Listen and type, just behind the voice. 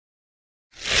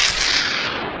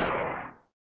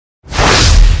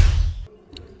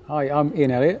Hi, I'm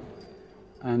Ian Elliot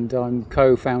and I'm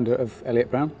co-founder of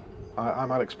Elliot Brown. I'm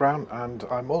Alex Brown and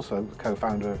I'm also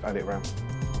co-founder of Elliot Brown.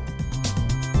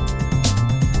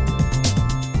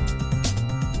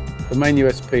 The main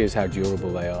USP is how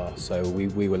durable they are. So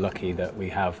we were lucky that we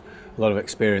have a lot of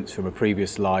experience from a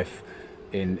previous life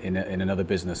in another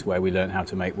business where we learned how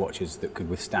to make watches that could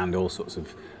withstand all sorts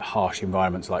of harsh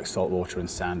environments like salt water and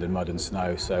sand and mud and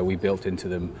snow. So we built into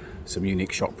them some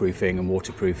unique shockproofing and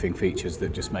waterproofing features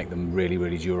that just make them really,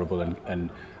 really durable and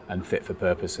fit for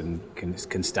purpose and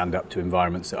can stand up to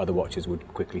environments that other watches would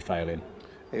quickly fail in.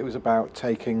 It was about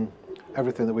taking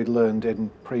everything that we'd learned in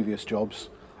previous jobs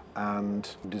and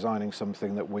designing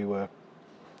something that we were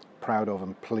proud of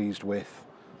and pleased with,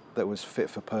 that was fit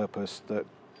for purpose, that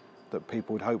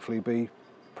people would hopefully be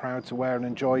proud to wear and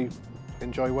enjoy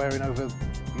wearing over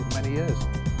many years.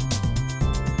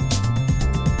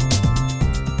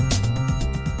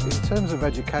 In terms of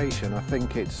education, I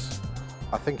think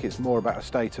it's more about a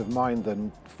state of mind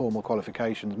than formal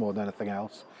qualifications more than anything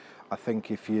else. I think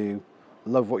if you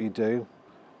love what you do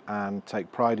and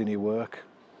take pride in your work,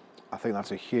 I think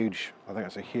that's a huge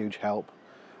help.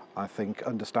 I think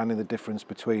understanding the difference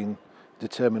between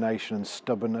determination and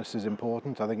stubbornness is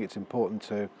important. I think it's important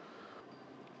to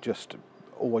just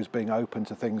always being open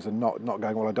to things and not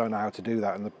going, well, I don't know how to do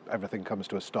that, and everything comes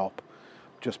to a stop.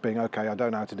 Just being, okay, I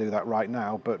don't know how to do that right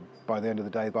now, but by the end of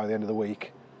the day, by the end of the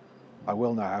week, I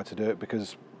will know how to do it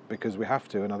because we have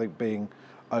to. And I think being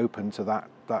open to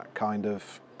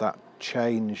that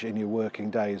change in your working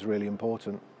day is really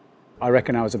important. I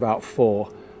reckon I was about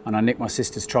 4 and I nicked my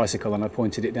sister's tricycle and I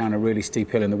pointed it down a really steep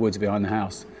hill in the woods behind the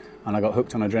house, and I got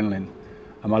hooked on adrenaline.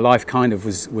 And my life kind of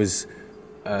was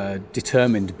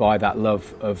determined by that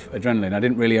love of adrenaline. I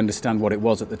didn't really understand what it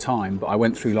was at the time, but I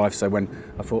went through life. So when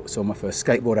I saw my first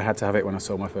skateboard, I had to have it. When I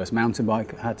saw my first mountain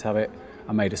bike, I had to have it.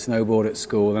 I made a snowboard at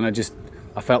school, and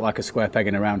I felt like a square peg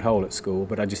in a round hole at school,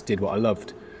 but I just did what I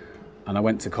loved. And I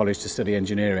went to college to study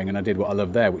engineering, and I did what I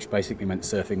loved there, which basically meant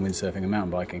surfing, windsurfing and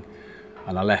mountain biking.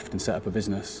 And I left and set up a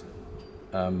business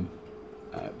to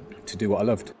do what I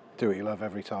loved. Do what you love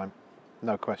every time,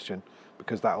 no question,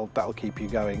 because that'll keep you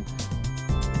going.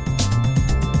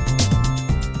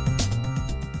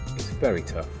 It's very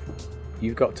tough.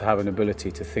 You've got to have an ability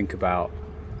to think about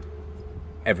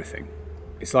everything.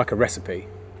 It's like a recipe.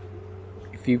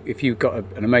 If you've got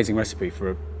an amazing recipe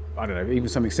for I don't know, even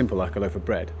something simple like a loaf of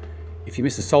bread, if you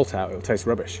miss the salt out, it'll taste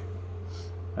rubbish.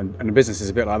 And a business is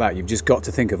a bit like that. You've just got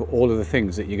to think of all of the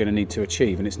things that you're going to need to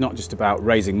achieve. And it's not just about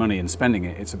raising money and spending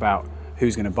it. It's about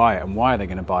who's going to buy it and why are they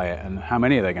going to buy it and how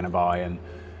many are they going to buy. And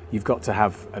you've got to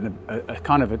have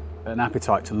an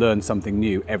appetite to learn something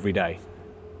new every day.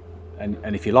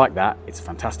 And if you like that, it's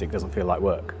fantastic. It doesn't feel like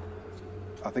work.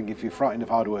 I think if you're frightened of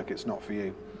hard work, it's not for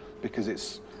you, because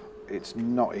it's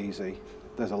not easy.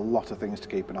 There's a lot of things to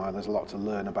keep an eye on. There's a lot to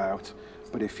learn about.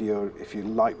 But if you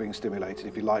like being stimulated,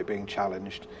 if you like being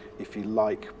challenged, if you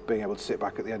like being able to sit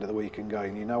back at the end of the week and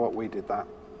going, you know what, we did that,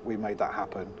 we made that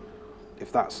happen.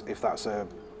 If that's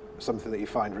something that you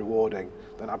find rewarding,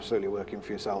 then absolutely working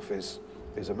for yourself is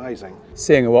amazing.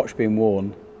 Seeing a watch being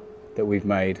worn that we've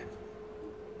made,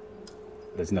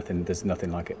 there's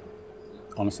nothing like it.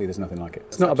 Honestly, there's nothing like it.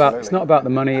 It's not about the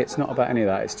money. It's not about any of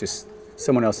that. It's just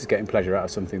someone else is getting pleasure out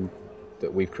of something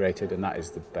that we've created, and that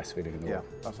is the best feeling in the world.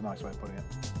 Yeah, that's a nice way of putting it.